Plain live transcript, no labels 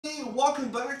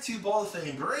welcome back to Ball of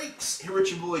Fame Breaks. Here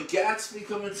with your boy Gatsby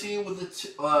coming to you with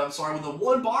the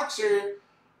one boxer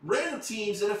random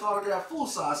teams NFL autograph full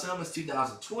size helmets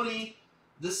 2020.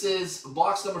 This is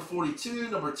box number 42,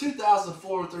 number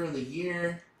 2004 during the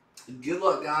year. Good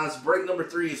luck, guys. Break number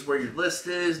 3 is where your list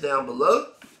is down below.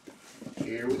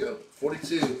 Here we go,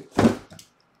 42.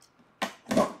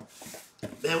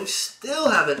 Man, we still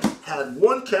haven't had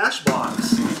one cash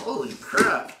box. Holy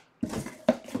crap.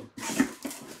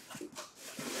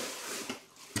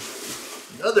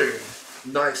 Another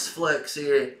nice flex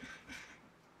here.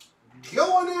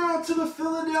 Going out to the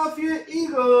Philadelphia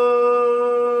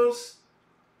Eagles.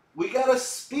 We got a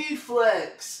speed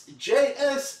flex.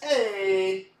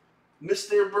 JSA.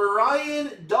 Mr.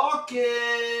 Brian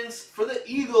Dawkins for the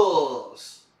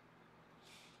Eagles.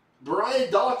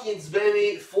 Brian Dawkins,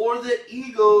 baby, for the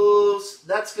Eagles.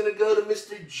 That's going to go to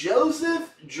Mr.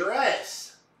 Joseph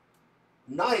Dress.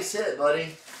 Nice hit,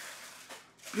 buddy.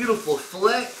 Beautiful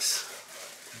flex.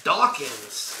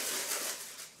 Dawkins.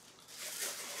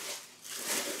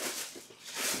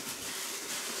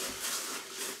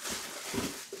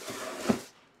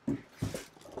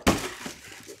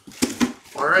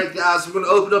 Alright, guys, we're going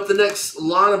to open up the next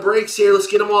line of breaks here. Let's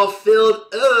get them all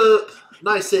filled up.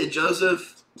 Nice hit,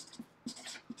 Joseph.